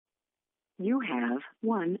You have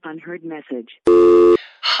one unheard message.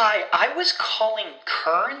 Hi, I was calling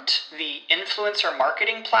Current, the influencer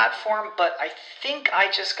marketing platform, but I think I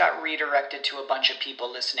just got redirected to a bunch of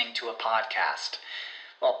people listening to a podcast.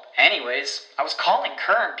 Well, anyways, I was calling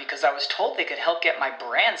Current because I was told they could help get my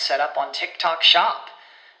brand set up on TikTok Shop,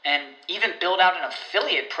 and even build out an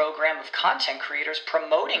affiliate program of content creators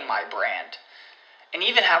promoting my brand, and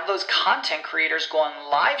even have those content creators go on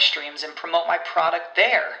live streams and promote my product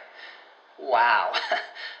there. Wow,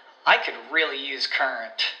 I could really use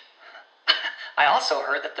Current. I also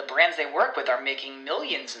heard that the brands they work with are making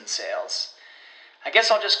millions in sales. I guess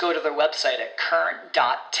I'll just go to their website at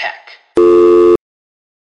current.tech.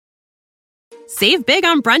 Save big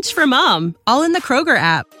on brunch for mom, all in the Kroger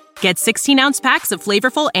app. Get 16-ounce packs of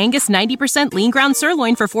flavorful Angus 90% lean ground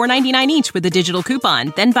sirloin for $4.99 each with a digital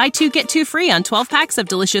coupon. Then buy 2, get 2 free on 12 packs of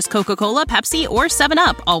delicious Coca-Cola, Pepsi, or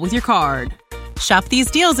 7-Up, all with your card. Shop these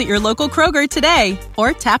deals at your local Kroger today,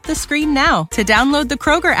 or tap the screen now to download the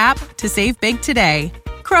Kroger app to save big today.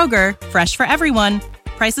 Kroger, fresh for everyone.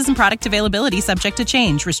 Prices and product availability subject to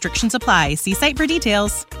change. Restrictions apply. See site for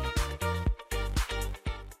details.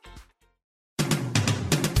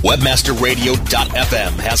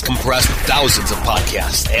 WebmasterRadio.fm has compressed thousands of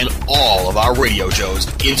podcasts and all of our radio shows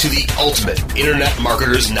into the ultimate Internet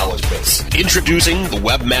marketer's knowledge base. Introducing the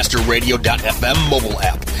WebmasterRadio.fm mobile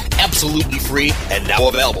app. Absolutely free and now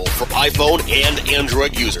available for iPhone and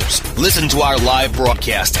Android users. Listen to our live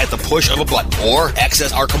broadcast at the push of a button or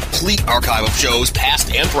access our complete archive of shows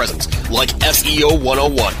past and present like SEO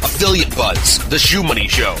 101, Affiliate Buzz, The Shoe Money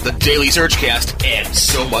Show, The Daily Searchcast, and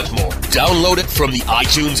so much more. Download it from the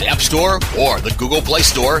iTunes App Store or the Google Play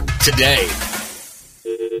Store today.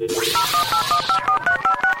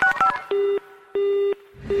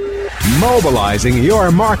 Mobilizing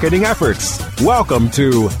your marketing efforts. Welcome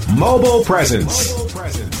to Mobile Presence.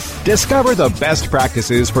 Discover the best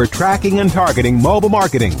practices for tracking and targeting mobile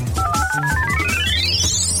marketing.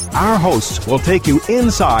 Our hosts will take you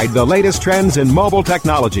inside the latest trends in mobile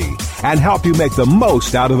technology and help you make the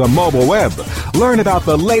most out of the mobile web. Learn about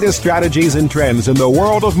the latest strategies and trends in the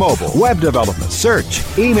world of mobile, web development, search,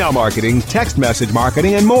 email marketing, text message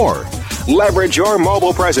marketing, and more. Leverage your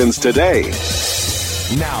mobile presence today.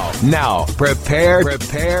 Now, prepare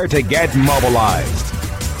to get mobilized.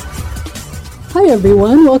 Hi,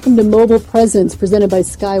 everyone. Welcome to Mobile Presence, presented by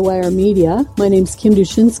Skywire Media. My name's Kim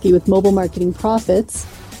Dushinsky with Mobile Marketing Profits,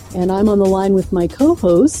 and I'm on the line with my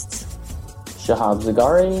co-hosts, Shahab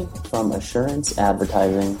Zagari from Assurance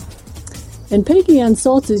Advertising. And Peggy Ann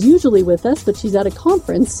Saltz is usually with us, but she's at a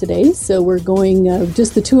conference today, so we're going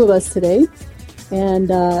just the two of us today. And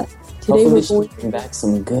today hopefully we're going to bring back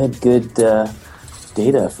some good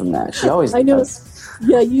data from that. She always I know. does.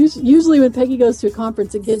 Yeah, usually when Peggy goes to a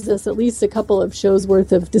conference, it gives us at least a couple of shows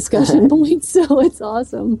worth of discussion points, so it's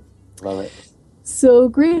awesome. Love it. So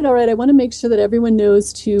great. All right. I want to make sure that everyone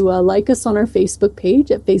knows to like us on our Facebook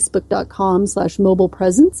page at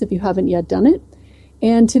facebook.com/mobilepresence if you haven't yet done it.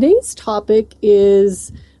 And today's topic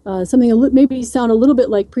is something maybe sound a little bit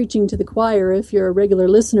like preaching to the choir if you're a regular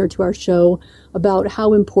listener to our show about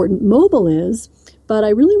how important mobile is. But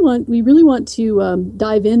we really want to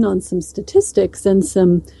dive in on some statistics and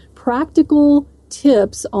some practical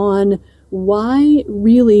tips on why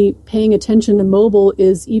really paying attention to mobile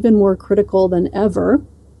is even more critical than ever.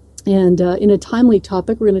 And in a timely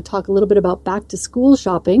topic, we're going to talk a little bit about back-to-school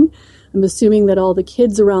shopping. I'm assuming that all the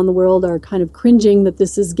kids around the world are kind of cringing that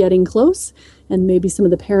this is getting close, and maybe some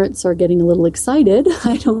of the parents are getting a little excited.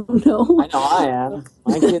 I don't know. I know I am.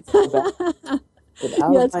 My kids are back.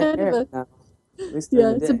 Yeah, it's kind of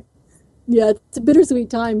it's a bittersweet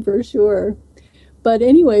time for sure. But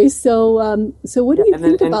anyway, so what do you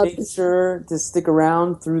think about this? And make sure to stick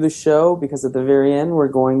around through the show because at the very end we're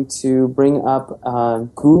going to bring up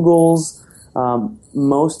Google's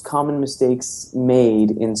most common mistakes made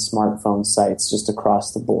in smartphone sites just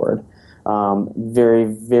across the board. Very,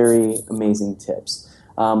 very amazing tips.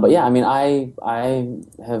 But yeah, I mean, I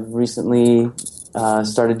have recently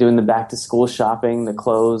started doing the back to school shopping, the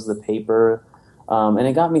clothes, the paper, and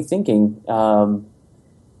it got me thinking.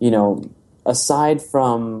 Aside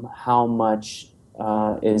from how much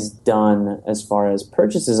is done as far as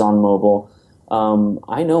purchases on mobile,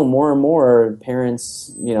 I know more and more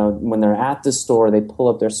parents, when they're at the store, they pull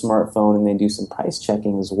up their smartphone and they do some price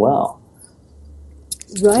checking as well.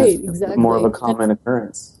 Right, exactly. More of a common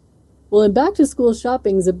occurrence. Well, and back-to-school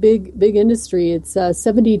shopping is a big industry. It's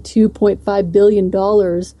 $72.5 billion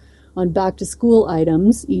on back-to-school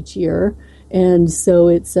items each year, and so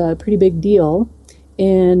it's a pretty big deal.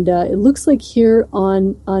 And it looks like here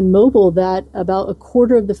on mobile that about a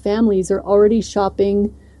quarter of the families are already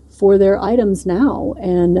shopping for their items now,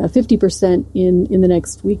 and 50% in the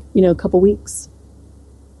next week, couple weeks.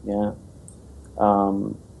 Yeah.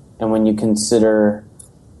 And when you consider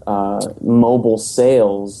mobile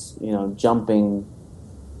sales, jumping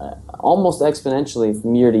almost exponentially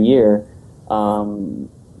from year to year,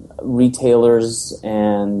 retailers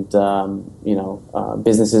and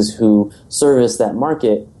businesses who service that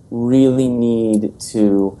market really need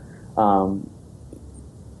to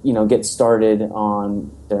get started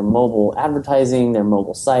on their mobile advertising, their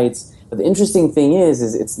mobile sites. But the interesting thing is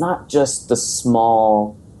it's not just the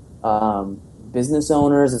small business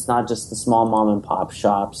owners. It's not just the small mom and pop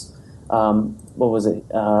shops. What was it?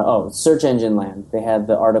 Search Engine Land. They had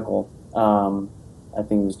the article, I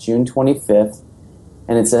think it was June 25th,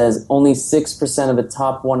 and it says only 6% of the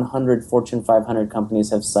top 100 Fortune 500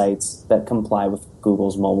 companies have sites that comply with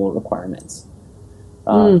Google's mobile requirements.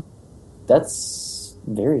 That's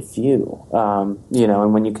very few.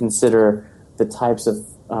 And when you consider the types of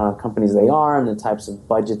companies they are and the types of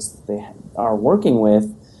budgets that they are working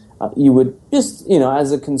with, you would just,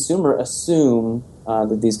 as a consumer, assume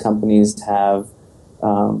that these companies have,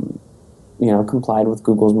 complied with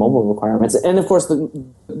Google's mobile requirements. And of course,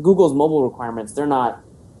 Google's mobile requirements, they're not,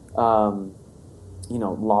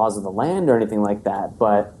 laws of the land or anything like that.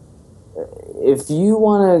 But if you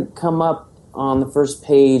want to come up on the first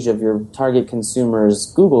page of your target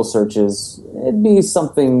consumers' Google searches, it'd be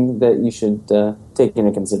something that you should take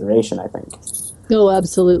into consideration, I think. Oh,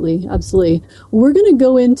 absolutely. Absolutely. We're going to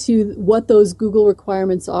go into what those Google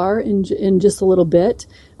requirements are in just a little bit.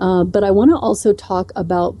 But I want to also talk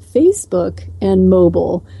about Facebook and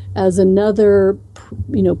mobile as another,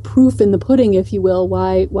 proof in the pudding, if you will,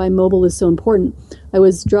 why mobile is so important. I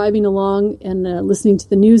was driving along and listening to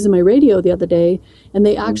the news in my radio the other day, and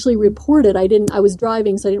they actually reported, I was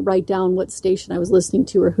driving, so I didn't write down what station I was listening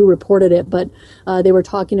to or who reported it, but they were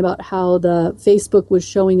talking about how the Facebook was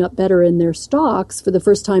showing up better in their stocks for the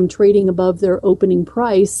first time, trading above their opening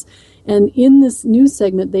price. And in this news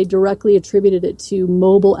segment, they directly attributed it to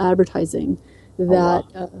mobile advertising. I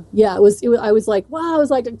was like, wow, I was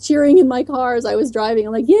like cheering in my car as I was driving.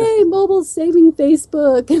 I'm like, yay, mobile's saving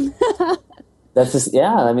Facebook. That's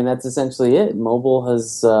essentially it. Mobile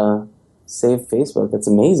has saved Facebook. That's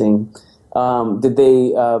amazing. Did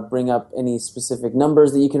they bring up any specific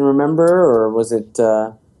numbers that you can remember, or was it?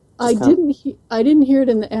 I didn't hear it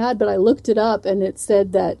in the ad, but I looked it up, and it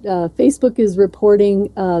said that Facebook is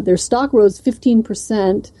reporting their stock rose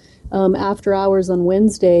 15% after hours on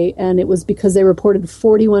Wednesday, and it was because they reported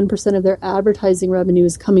 41% of their advertising revenue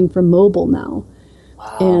is coming from mobile now.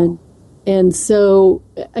 Wow. And so,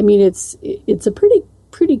 I mean, it's a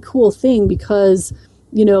pretty cool thing because,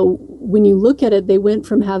 when you look at it, they went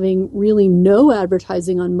from having really no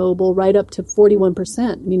advertising on mobile right up to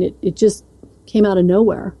 41%. I mean, it just came out of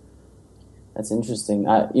nowhere. That's interesting.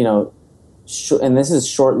 And this is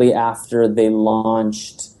shortly after they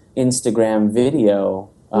launched Instagram video,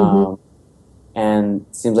 and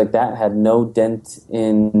it seems like that had no dent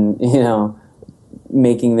in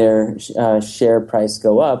making their share price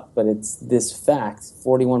go up. But it's this fact: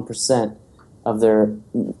 41% of their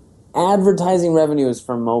advertising revenue is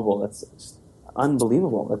from mobile. That's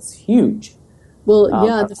unbelievable. That's huge. Well,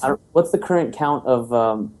 what's the current count of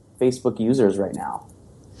Facebook users right now?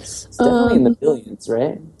 It's definitely in the billions,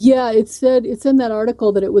 right? Yeah, it's in that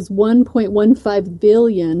article that it was 1.15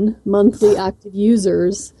 billion monthly active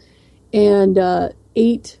users, and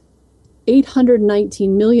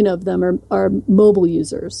 819 million of them are mobile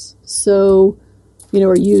users. So,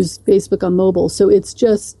 or use Facebook on mobile. So it's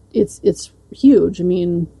huge. I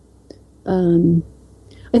mean, I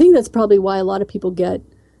think that's probably why a lot of people get,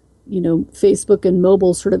 Facebook and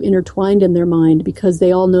mobile sort of intertwined in their mind, because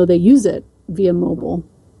they all know they use it via mobile.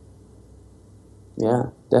 Yeah,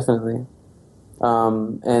 definitely.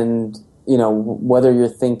 And, whether you're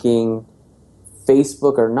thinking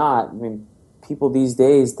Facebook or not, I mean, people these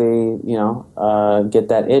days, they, get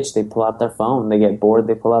that itch, they pull out their phone. They get bored,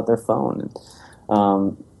 they pull out their phone.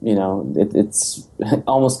 And, it's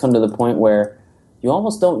almost come to the point where you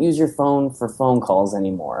almost don't use your phone for phone calls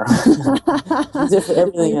anymore. Use it for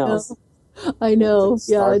everything else. I know. It's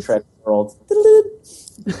like Star Trek world.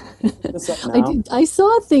 I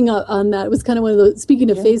saw a thing on that. It was kind of one of those.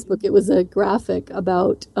 Speaking of Facebook, it was a graphic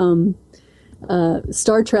about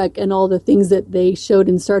Star Trek and all the things that they showed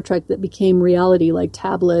in Star Trek that became reality, like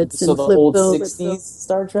tablets and flip phones. So the old 60s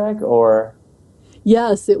Star Trek, or?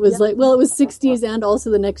 Yes, it was it was 60s and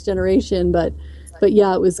also the Next Generation, but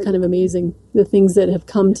yeah, it was kind of amazing, the things that have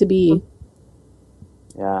come to be.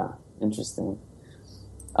 Yeah, interesting.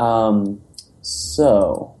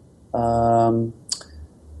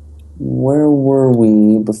 where were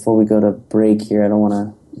we before we go to break here? I don't want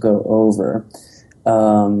to go over.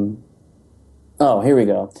 Here we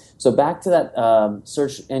go. So back to that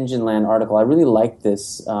Search Engine Land article. I really like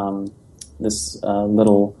this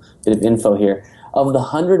little bit of info here. Of the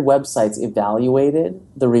 100 websites evaluated,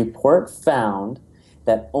 the report found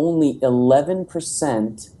that only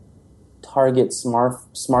 11% target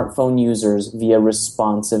smartphone users via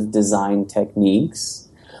responsive design techniques.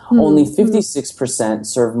 Only 56%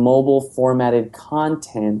 serve mobile formatted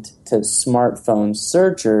content to smartphone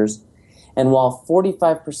searchers. And while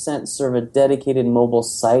 45% serve a dedicated mobile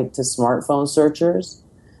site to smartphone searchers,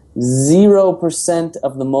 0%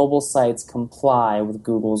 of the mobile sites comply with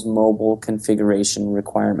Google's mobile configuration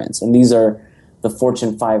requirements. And these are the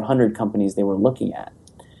Fortune 500 companies they were looking at.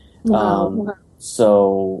 Wow.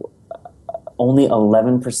 So only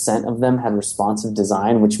 11% of them had responsive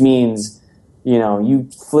design, which means, you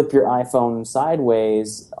flip your iPhone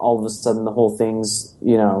sideways, all of a sudden the whole thing's,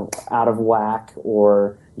 out of whack,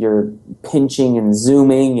 or you're pinching and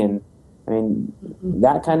zooming. And I mean,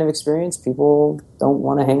 that kind of experience, people don't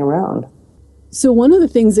want to hang around. So one of the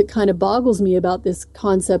things that kind of boggles me about this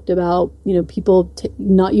concept about, people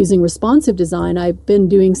not using responsive design, I've been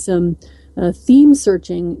doing some theme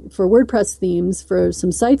searching for WordPress themes for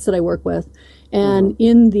some sites that I work with. And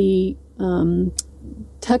in the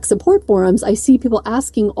tech support forums, I see people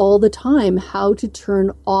asking all the time how to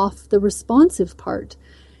turn off the responsive part.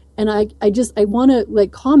 And I want to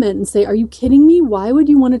comment and say, are you kidding me? Why would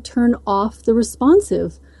you want to turn off the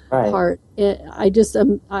responsive part? I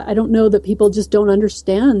don't know that people just don't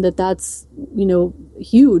understand that that's,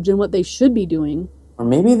 huge and what they should be doing. Or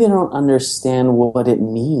maybe they don't understand what it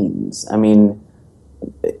means. I mean,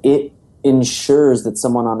 it ensures that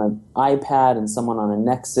someone on an iPad and someone on a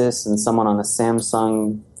Nexus and someone on a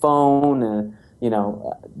Samsung phone,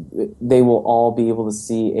 they will all be able to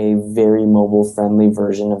see a very mobile-friendly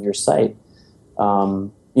version of your site.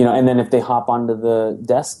 And then if they hop onto the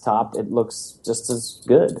desktop, it looks just as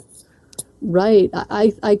good. Right.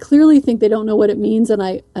 I clearly think they don't know what it means,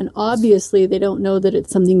 and obviously they don't know that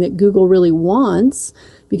it's something that Google really wants,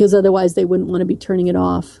 because otherwise they wouldn't want to be turning it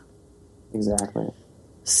off. Exactly.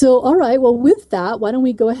 So, all right, well, with that, why don't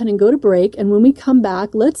we go ahead and go to break, and when we come back,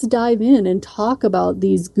 let's dive in and talk about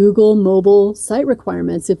these Google mobile site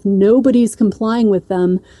requirements. If nobody's complying with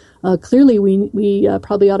them, clearly we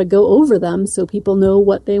probably ought to go over them so people know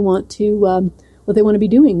what they want to be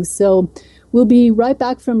doing. So we'll be right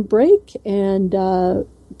back from break and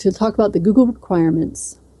to talk about the Google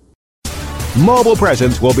requirements. Mobile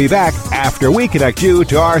Presence will be back after we connect you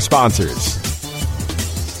to our sponsors.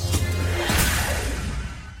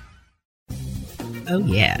 Oh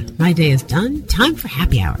yeah, my day is done. Time for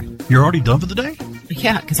happy hour. You're already done for the day?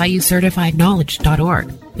 Yeah, because I use CertifiedKnowledge.org.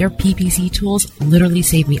 Their PPC tools literally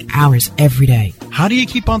save me hours every day. How do you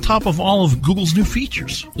keep on top of all of Google's new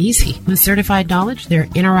features? Easy. With Certified Knowledge, their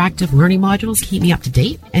interactive learning modules keep me up to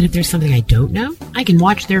date. And if there's something I don't know, I can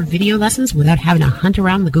watch their video lessons without having to hunt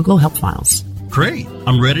around the Google Help files. Great.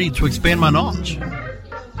 I'm ready to expand my knowledge.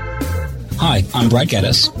 Hi, I'm Brett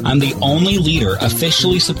Geddes. I'm the only leader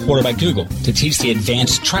officially supported by Google to teach the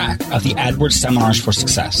advanced track of the AdWords Seminars for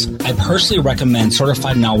Success. I personally recommend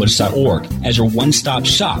CertifiedKnowledge.org as your one-stop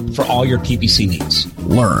shop for all your PPC needs.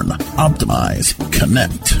 Learn, optimize,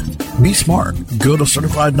 connect. Be smart. Go to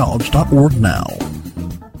CertifiedKnowledge.org now.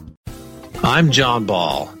 I'm John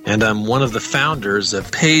Ball, and I'm one of the founders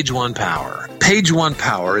of Page One Power. Page One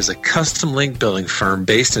Power is a custom link building firm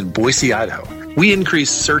based in Boise, Idaho. We increase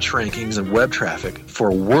search rankings and web traffic for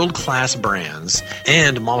world-class brands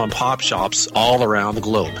and mom-and-pop shops all around the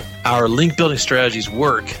globe. Our link building strategies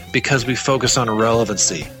work because we focus on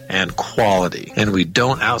relevancy and quality, and we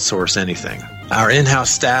don't outsource anything. Our in-house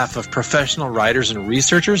staff of professional writers and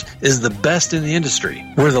researchers is the best in the industry.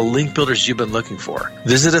 We're the link builders you've been looking for.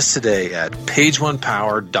 Visit us today at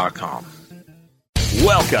pageonepower.com.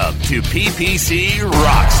 Welcome to PPC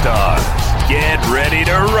Rockstars. Get ready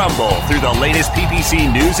to rumble through the latest PPC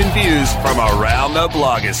news and views from around the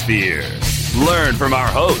blogosphere. Learn from our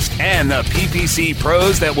host and the PPC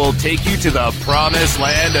pros that will take you to the promised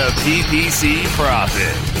land of PPC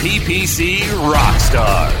profit. PPC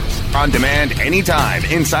Rockstars. On demand anytime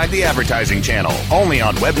inside the advertising channel. Only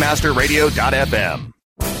on webmasterradio.fm.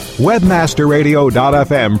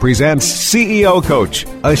 Webmasterradio.fm presents CEO Coach,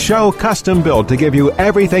 a show custom built to give you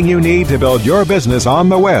everything you need to build your business on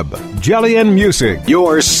the web. Jillian Muessig,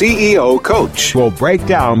 your CEO Coach, will break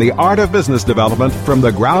down the art of business development from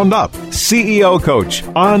the ground up. CEO Coach,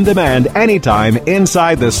 on demand anytime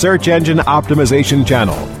inside the Search Engine Optimization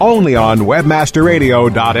channel. Only on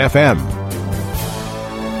Webmasterradio.fm.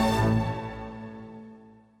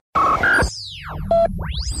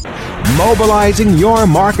 mobilizing your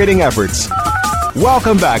marketing efforts.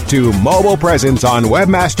 Welcome back to Mobile Presence on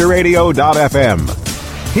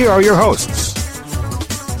WebmasterRadio.fm. Here are your hosts.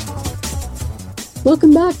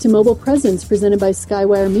 Welcome back to Mobile Presence, presented by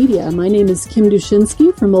Skywire Media. My name is Kim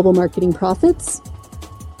Dushinsky from Mobile Marketing Profits.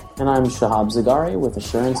 And I'm Shahab Zagari with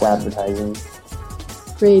Assurance Advertising.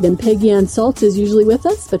 Great, and Peggy Ann Saltz is usually with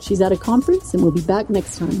us, but she's at a conference and we'll be back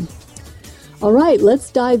next time. All right,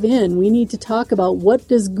 let's dive in. We need to talk about what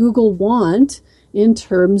does Google want in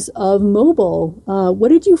terms of mobile. What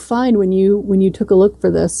did you find when you took a look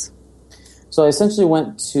for this? So I essentially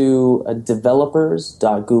went to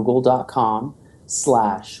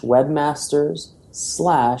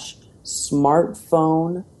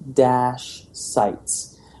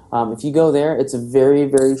developers.google.com/webmasters/smartphone-sites. If you go there, it's a very,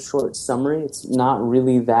 very short summary. It's not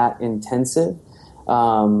really that intensive.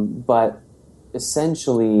 But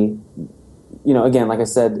essentially, again, like I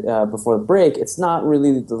said before the break, it's not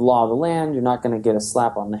really the law of the land. You're not going to get a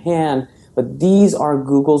slap on the hand. But these are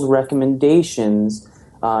Google's recommendations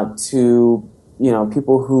to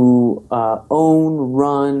people who own,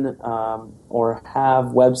 run, or have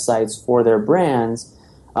websites for their brands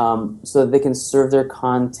so that they can serve their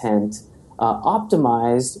content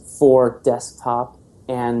optimized for desktop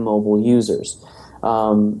and mobile users.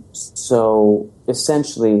 So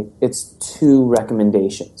essentially, it's two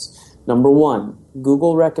recommendations. Number one,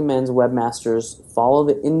 Google recommends webmasters follow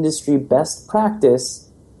the industry best practice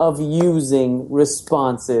of using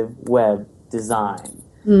responsive web design.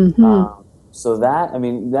 Mm-hmm. So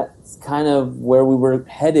that's kind of where we were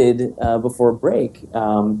headed before break.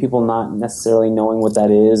 People not necessarily knowing what that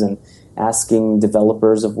is and asking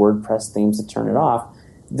developers of WordPress themes to turn it off.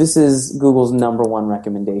 This is Google's number one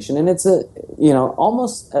recommendation, and it's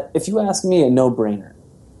almost, if you ask me, a no-brainer.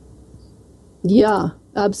 Yeah,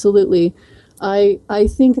 absolutely. I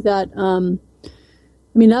think that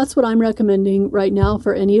that's what I'm recommending right now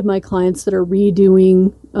for any of my clients that are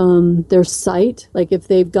redoing their site. Like if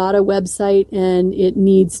they've got a website and it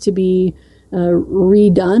needs to be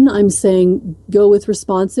redone, I'm saying go with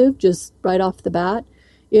responsive just right off the bat.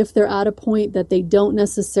 If they're at a point that they don't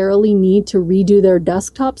necessarily need to redo their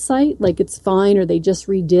desktop site, like it's fine or they just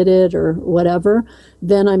redid it or whatever,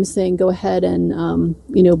 then I'm saying go ahead and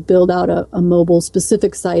build out a mobile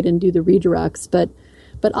specific site and do the redirects. But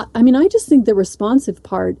I just think the responsive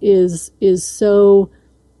part is so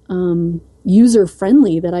user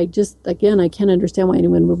friendly that I can't understand why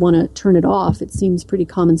anyone would want to turn it off. It seems pretty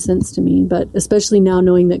common sense to me, but especially now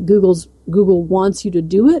knowing that Google wants you to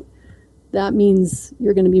do it, that means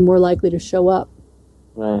you're going to be more likely to show up.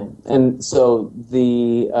 Right. And so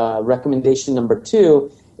the recommendation number 2,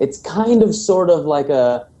 it's kind of sort of like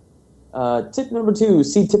a tip number 2,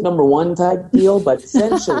 see tip number 1 type deal, but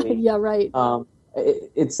essentially yeah, right.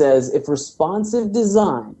 It says if responsive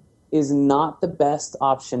design is not the best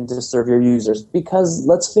option to serve your users, because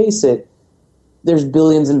let's face it, there's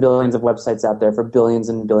billions and billions of websites out there for billions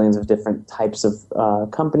and billions of different types of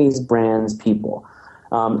companies, brands, people.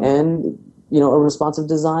 And a responsive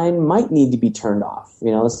design might need to be turned off.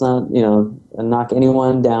 Let's not, knock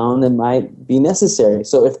anyone down that might be necessary.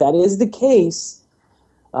 So if that is the case,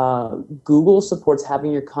 Google supports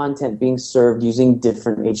having your content being served using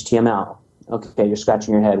different HTML. Okay, you're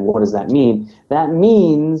scratching your head. What does that mean? That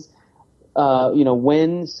means,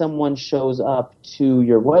 when someone shows up to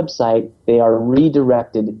your website, they are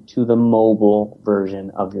redirected to the mobile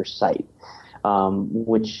version of your site,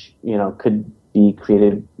 which, could be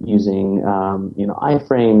created using,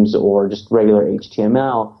 iframes or just regular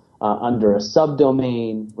HTML under a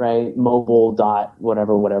subdomain, right?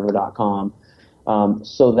 mobile.whatever.com,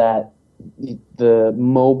 so that the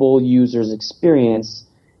mobile user's experience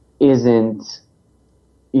doesn't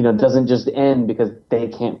just end because they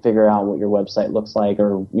can't figure out what your website looks like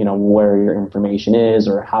or, where your information is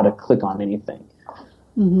or how to click on anything.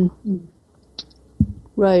 Mm-hmm.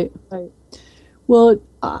 Right. Well,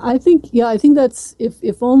 I think that's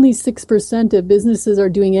if only 6% of businesses are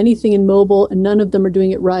doing anything in mobile and none of them are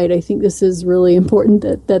doing it right, I think this is really important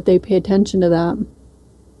that they pay attention to that.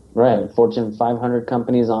 Right. Fortune 500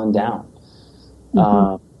 companies on down.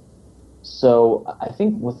 Mm-hmm. So I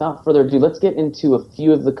think without further ado, let's get into a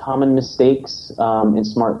few of the common mistakes in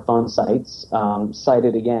smartphone sites,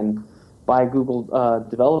 cited again by Google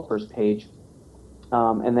developers page.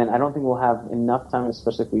 And then I don't think we'll have enough time,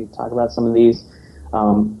 especially if we talk about some of these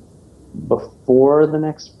before the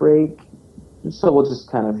next break. So we'll just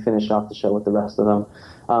kind of finish off the show with the rest of them.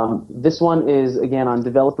 This one is, again, on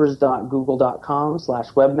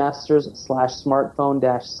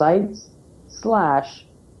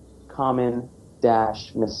developers.google.com/webmasters/smartphone-sites/common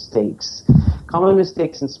mistakes. Common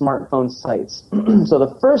mistakes in smartphone sites. So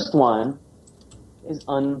the first one is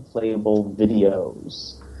unplayable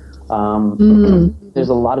videos. There's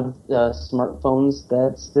a lot of smartphones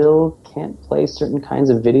that still can't play certain kinds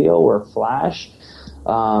of video or Flash.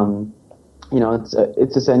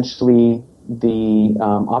 It's essentially the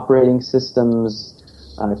operating system's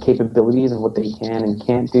capabilities of what they can and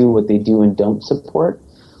can't do, what they do and don't support.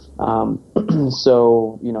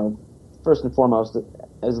 So, first and foremost,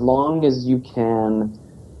 as long as you can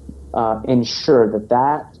ensure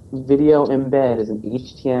that video embed is an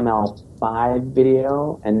HTML5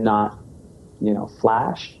 video and not,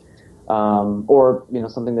 Flash, or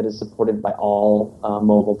something that is supported by all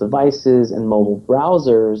mobile devices and mobile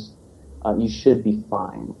browsers, you should be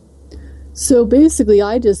fine. So basically,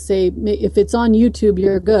 I just say if it's on YouTube,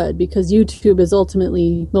 you're good, because YouTube is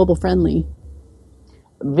ultimately mobile friendly.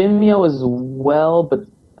 Vimeo as well, but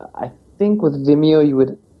I think with Vimeo you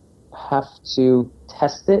would have to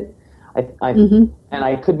test it. And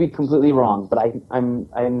I could be completely wrong, but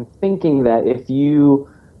I'm thinking that if you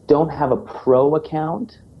don't have a pro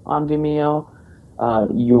account on Vimeo,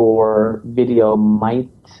 your video might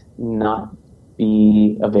not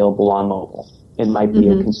be available on mobile. It might be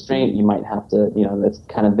a constraint. You might have to, that's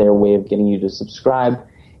kind of their way of getting you to subscribe.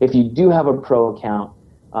 If you do have a pro account,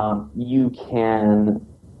 you can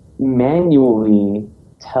manually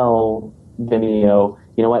tell Vimeo,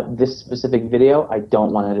 you know what, this specific video, I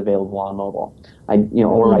don't want it available on mobile. I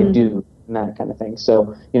do, and that kind of thing.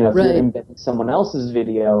 So, if you're embedding someone else's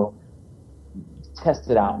video, test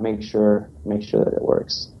it out. Make sure that it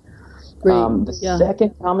works.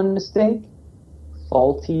 Second common mistake,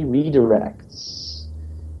 faulty redirects.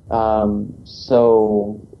 And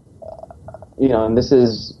this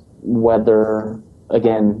is whether,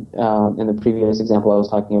 again, in the previous example I was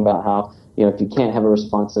talking about how, if you can't have a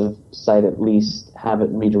responsive site, at least have it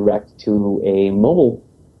redirect to a mobile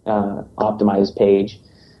optimized page,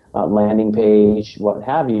 landing page, what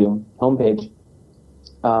have you, homepage.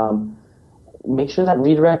 Make sure that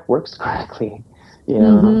redirect works correctly.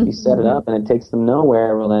 If you set it up and it takes them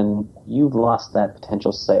nowhere, well, then you've lost that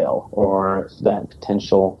potential sale or that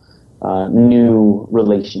potential new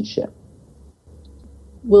relationship.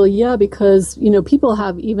 Well, yeah, because, people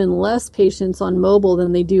have even less patience on mobile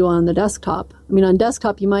than they do on the desktop. I mean, on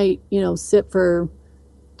desktop, you might, sit for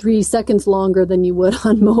 3 seconds longer than you would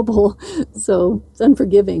on mobile. So it's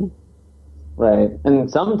unforgiving. Right.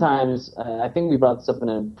 And sometimes, I think we brought this up in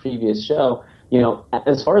a previous show,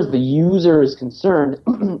 as far as the user is concerned,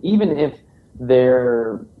 even if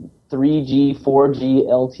their 3G, 4G,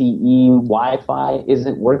 LTE, Wi-Fi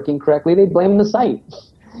isn't working correctly, they blame the site.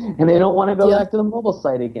 And they don't want to go back to the mobile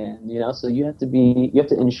site again, So you have to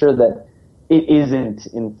ensure that it isn't,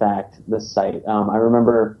 in fact, the site. I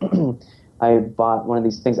remember I bought one of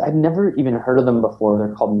these things. I'd never even heard of them before.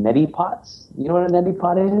 They're called neti pots. You know what a neti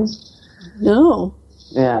pot is? No.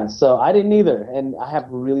 Yeah, so I didn't either, and I have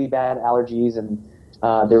really bad allergies, and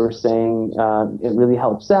they were saying it really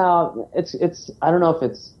helps out. It's I don't know if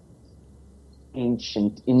it's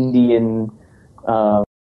ancient Indian.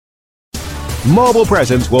 Mobile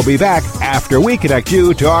Presence will be back after we connect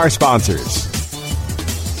you to our sponsors.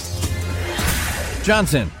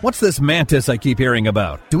 Johnson, what's this Mantis I keep hearing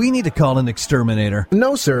about? Do we need to call an exterminator?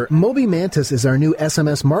 No, sir. Moby Mantis is our new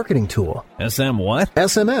SMS marketing tool. SM what?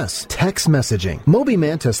 SMS, text messaging. Moby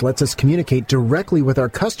Mantis lets us communicate directly with our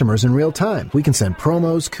customers in real time. We can send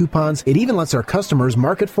promos, coupons. It even lets our customers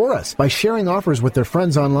market for us by sharing offers with their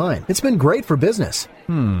friends online. It's been great for business.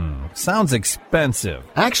 Sounds expensive.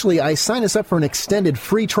 Actually, I signed us up for an extended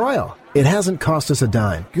free trial. It hasn't cost us a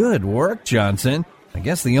dime. Good work, Johnson. I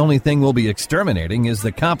guess the only thing we'll be exterminating is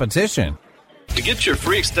the competition. To get your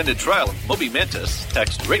free extended trial of Moby Mantis,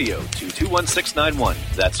 text radio to 21691.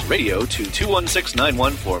 That's radio to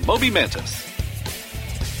 21691 for Moby Mantis.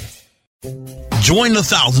 Join the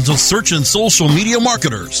thousands of search and social media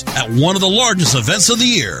marketers at one of the largest events of the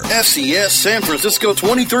year, FCS San Francisco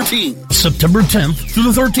 2013, September 10th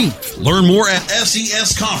through the 13th. Learn more at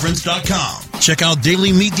FCSconference.com. Check out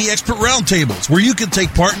daily Meet the Expert roundtables, where you can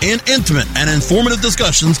take part in intimate and informative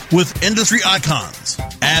discussions with industry icons.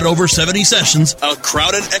 Add over 70 sessions, a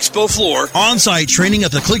crowded expo floor, on-site training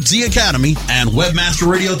at the ClickZ Academy, and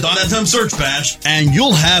WebmasterRadio.fm search bash, and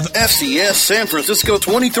you'll have FCS San Francisco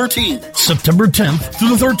 2013, September 10th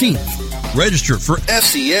through the 13th. Register for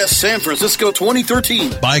FCS San Francisco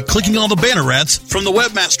 2013 by clicking on the banner ads from the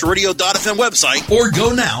WebmasterRadio.fm website, or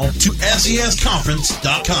go now to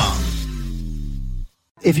FCSconference.com.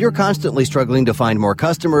 If you're constantly struggling to find more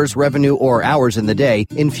customers, revenue, or hours in the day,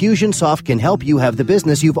 Infusionsoft can help you have the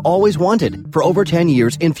business you've always wanted. For over 10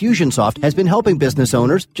 years, Infusionsoft has been helping business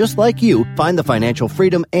owners just like you find the financial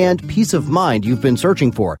freedom and peace of mind you've been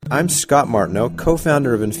searching for. I'm Scott Martineau,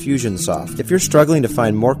 co-founder of Infusionsoft. If you're struggling to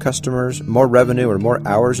find more customers, more revenue, or more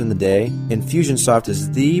hours in the day, Infusionsoft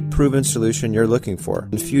is the proven solution you're looking for.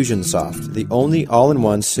 Infusionsoft, the only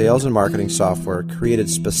all-in-one sales and marketing software created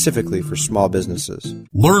specifically for small businesses.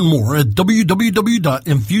 Learn more at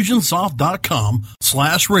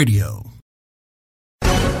www.infusionsoft.com/radio.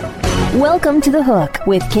 Welcome to The Hook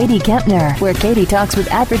with Katie Kempner, where Katie talks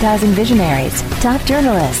with advertising visionaries, top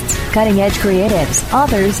journalists, cutting-edge creatives,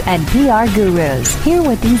 authors, and PR gurus. Hear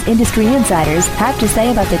what these industry insiders have to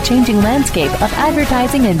say about the changing landscape of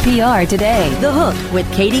advertising and PR today. The Hook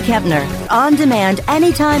with Katie Kempner. On demand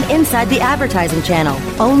anytime inside the advertising channel.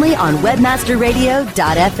 Only on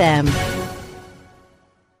webmasterradio.fm.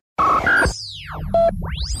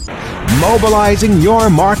 Mobilizing your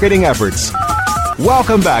marketing efforts.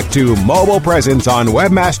 Welcome back to Mobile Presence on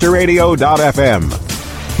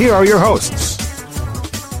webmasterradio.fm. Here are your hosts.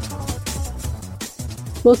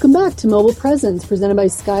 Welcome back to Mobile Presence, presented by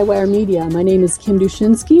Skywire Media. My name is Kim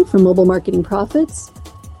Dushinsky from Mobile Marketing Profits.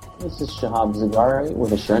 This is Shahab Zagari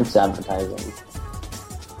with Assurance Advertising.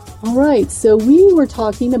 All right, so we were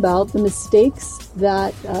talking about the mistakes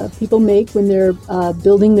that people make when they're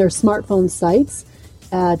building their smartphone sites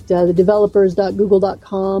at the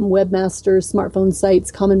developers.google.com, webmasters, smartphone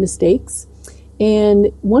sites, common mistakes.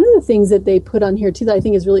 And one of the things that they put on here, too, that I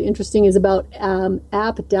think is really interesting is about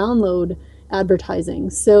app download advertising.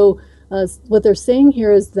 So what they're saying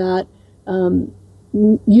here is that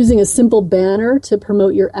using a simple banner to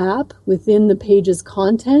promote your app within the page's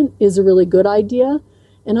content is a really good idea.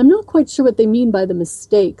 And I'm not quite sure what they mean by the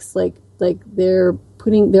mistakes, like they're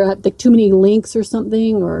have like too many links or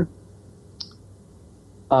something, or...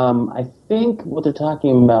 I think what they're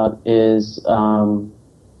talking about is the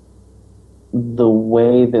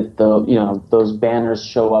way that those banners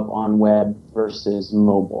show up on web versus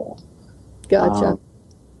mobile. Gotcha.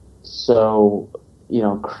 So,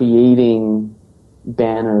 creating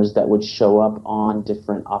banners that would show up on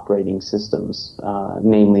different operating systems,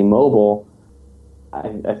 namely mobile,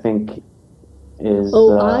 I think is...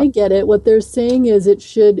 I get it. What they're saying is it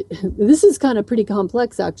should... This is kind of pretty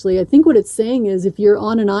complex, actually. I think what it's saying is if you're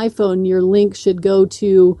on an iPhone, your link should go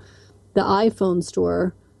to the iPhone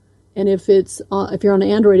store. And if you're on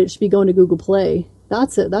Android, it should be going to Google Play.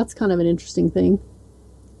 That's it. That's kind of an interesting thing.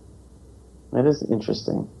 That is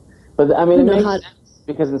interesting. But, it makes sense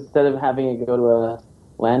because instead of having it go to a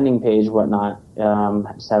landing page or whatnot,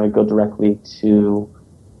 just have it go directly to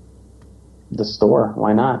the store.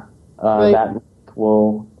 Why not? Right. That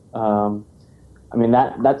will,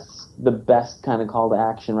 that's the best kind of call to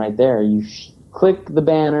action right there. You click the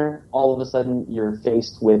banner, all of a sudden you're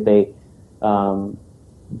faced with a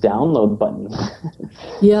download button.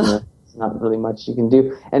 Yeah. It's not really much you can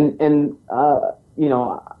do. And I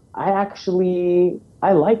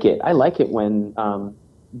like it. I like it when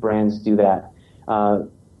brands do that. A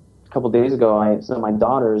couple days ago, some of my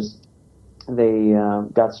daughters, they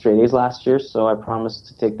got straight A's last year, so I promised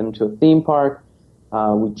to take them to a theme park.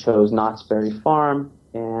 We chose Knott's Berry Farm,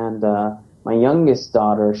 and my youngest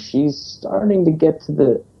daughter, she's starting to get to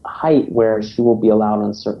the height where she will be allowed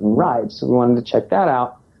on certain rides, so we wanted to check that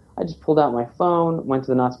out. I just pulled out my phone, went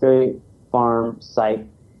to the Knott's Berry Farm site.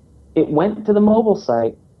 It went to the mobile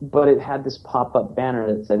site, but it had this pop-up banner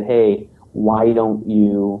that said, hey, why don't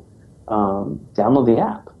you download the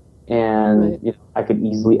app? And right. I could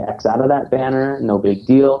easily X out of that banner, no big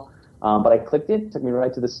deal. But I clicked it, took me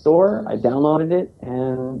right to the store, I downloaded it,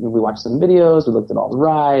 and we watched some videos, we looked at all the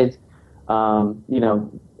rides. A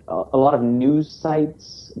lot of news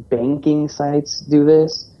sites, banking sites do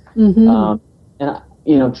this. Mm-hmm.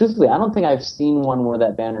 Truthfully, I don't think I've seen one where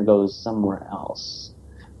that banner goes somewhere else.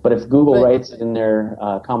 But if Google writes it in their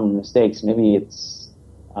common mistakes, maybe it's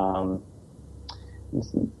something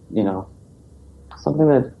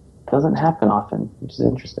that doesn't happen often, which is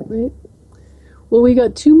interesting. Right. Well, we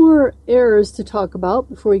got two more errors to talk about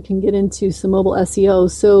before we can get into some mobile SEO.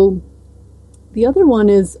 So the other one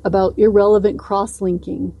is about irrelevant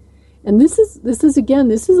cross-linking. And this is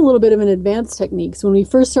a little bit of an advanced technique. So when we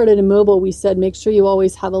first started in mobile, we said make sure you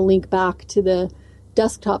always have a link back to the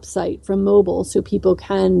desktop site from mobile so people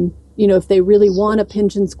can, if they really want to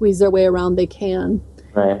pinch and squeeze their way around, they can.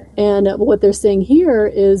 Right. And what they're saying here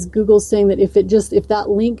is Google's saying that if that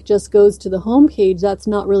link just goes to the home page, that's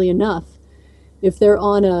not really enough. If they're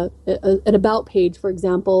on an about page, for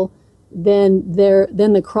example, then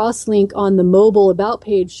the cross-link on the mobile about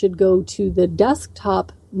page should go to the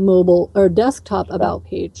desktop mobile or desktop about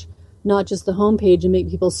page, not just the home page, and make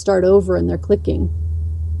people start over and they're clicking.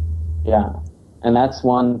 Yeah, and that's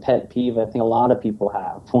one pet peeve I think a lot of people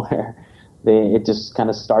have, where it just kind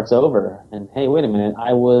of starts over. And hey, wait a minute,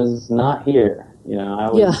 I was not here. I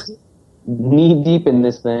was knee deep in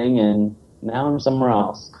this thing, and now I'm somewhere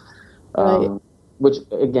else. Right. Which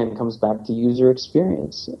again comes back to user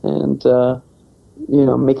experience and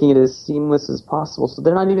making it as seamless as possible. So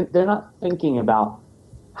they're not thinking about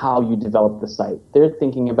how you develop the site. They're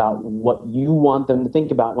thinking about what you want them to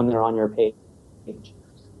think about when they're on your page.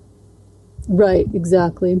 Right,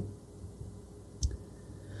 exactly.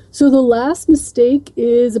 So the last mistake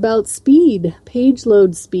is about speed, page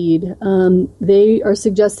load speed. They are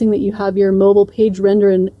suggesting that you have your mobile page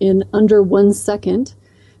render in under 1 second.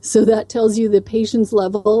 So that tells you the patience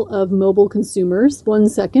level of mobile consumers, 1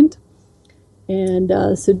 second. And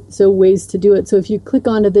so ways to do it. So if you click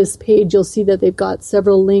onto this page, you'll see that they've got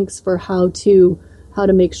several links for how to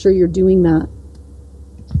make sure you're doing that.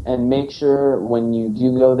 And make sure when you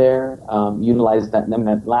do go there, utilize that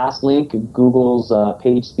last link, Google's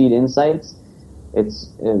Page Speed Insights. It's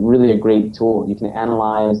really a great tool. You can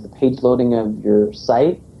analyze the page loading of your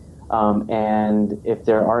site, and if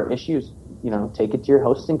there are issues, take it to your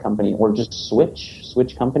hosting company or just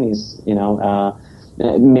switch companies.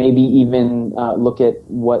 Maybe even look at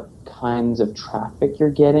what kinds of traffic you're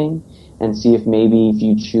getting and see if if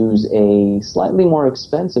you choose a slightly more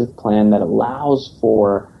expensive plan that allows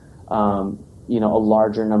for a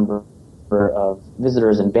larger number of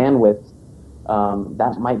visitors and bandwidth,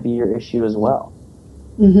 that might be your issue as well.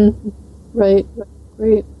 Mm-hmm. Right.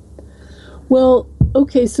 Great. Well,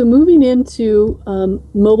 okay, so moving into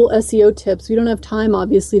mobile SEO tips. We don't have time,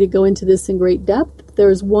 obviously, to go into this in great depth.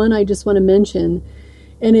 There's one I just want to mention,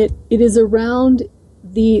 and it is around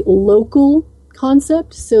the local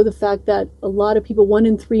concept. So the fact that a lot of people, 1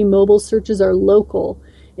 in 3 mobile searches are local.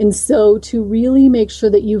 And so to really make sure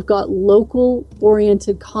that you've got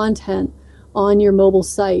local-oriented content on your mobile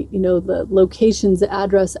site, the locations, the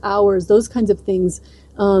address, hours, those kinds of things,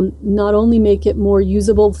 not only make it more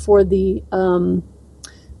usable for the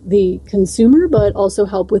consumer, but also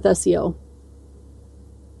help with SEO.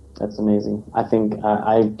 That's amazing. I think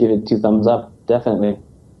I give it 2 thumbs up, definitely.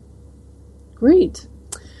 Great.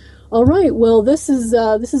 All right. Well, this is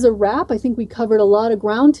a wrap. I think we covered a lot of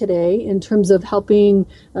ground today in terms of helping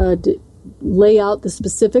lay out the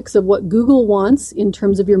specifics of what Google wants in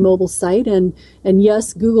terms of your mobile site. And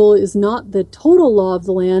yes, Google is not the total law of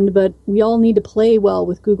the land, but we all need to play well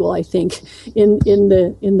with Google, I think, in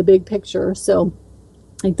the big picture. So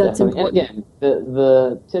I think that's important. And again,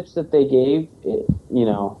 the tips that they gave,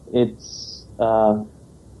 it's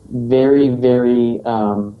very, very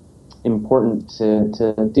important to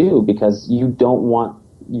do, because you don't want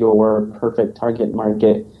your perfect target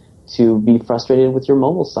market to be frustrated with your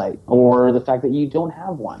mobile site or the fact that you don't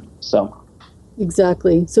have one. So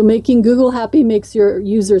exactly. So making Google happy makes your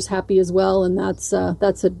users happy as well, and that's a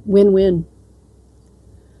win-win.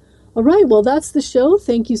 All right, well, that's the show.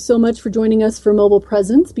 Thank you so much for joining us for Mobile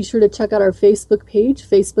Presence. Be sure to check out our Facebook page,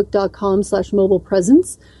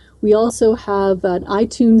 facebook.com/mobilepresence. We also have an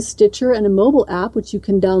iTunes, Stitcher, and a mobile app, which you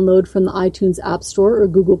can download from the iTunes App Store or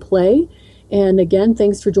Google Play. And again,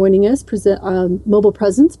 thanks for joining us. Mobile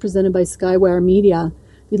Presence, presented by Skywire Media.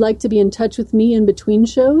 If you'd like to be in touch with me in between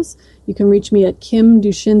shows, you can reach me at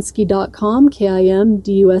kimdushinski.com,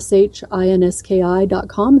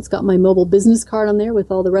 KIMDUSHINSKI.com. It's got my mobile business card on there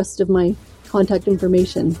with all the rest of my contact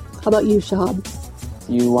information. How about you, Shahab? If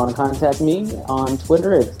you want to contact me on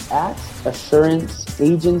Twitter, it's @Assurance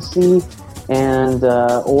Agency, and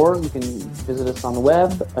or you can visit us on the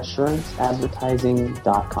web,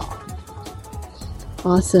 assuranceadvertising.com.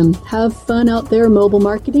 Awesome. Have fun out there mobile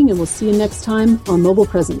marketing, and we'll see you next time on Mobile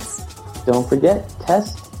Presence. Don't forget,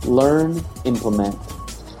 test, learn, implement.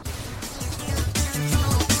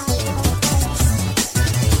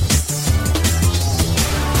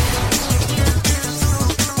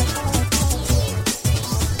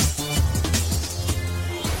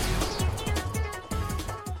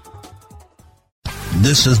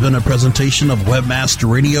 This has been a presentation of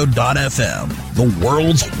WebmasterRadio.fm, the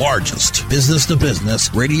world's largest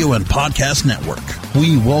business-to-business radio and podcast network.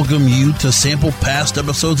 We welcome you to sample past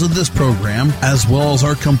episodes of this program, as well as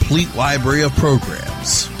our complete library of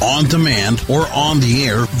programs, on demand or on the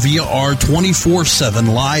air via our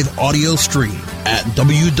 24/7 live audio stream at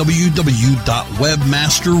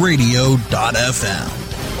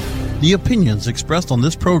www.webmasterradio.fm. The opinions expressed on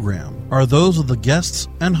this program are those of the guests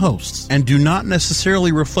and hosts and do not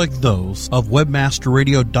necessarily reflect those of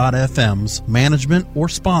WebmasterRadio.fm's management or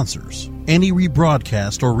sponsors. Any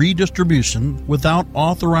rebroadcast or redistribution without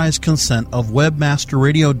authorized consent of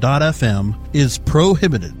WebmasterRadio.fm is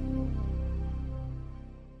prohibited.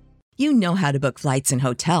 You know how to book flights and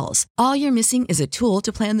hotels. All you're missing is a tool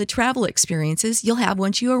to plan the travel experiences you'll have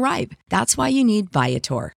once you arrive. That's why you need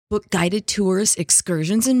Viator. Book guided tours,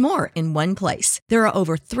 excursions, and more in one place. There are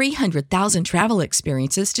over 300,000 travel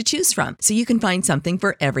experiences to choose from, so you can find something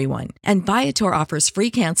for everyone. And Viator offers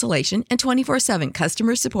free cancellation and 24/7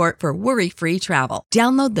 customer support for worry-free travel.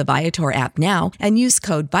 Download the Viator app now and use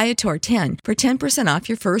code Viator10 for 10% off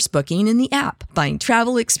your first booking in the app. Find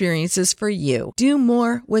travel experiences for you. Do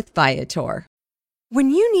more with Viator. When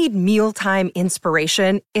you need mealtime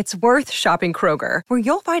inspiration, it's worth shopping Kroger, where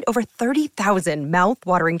you'll find over 30,000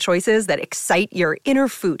 mouth-watering choices that excite your inner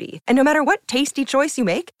foodie. And no matter what tasty choice you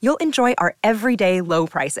make, you'll enjoy our everyday low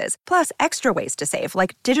prices, plus extra ways to save,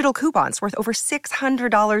 like digital coupons worth over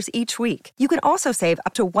 $600 each week. You can also save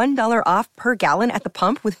up to $1 off per gallon at the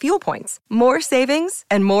pump with fuel points. More savings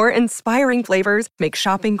and more inspiring flavors make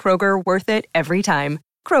shopping Kroger worth it every time.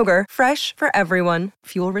 Kroger, fresh for everyone.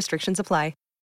 Fuel restrictions apply.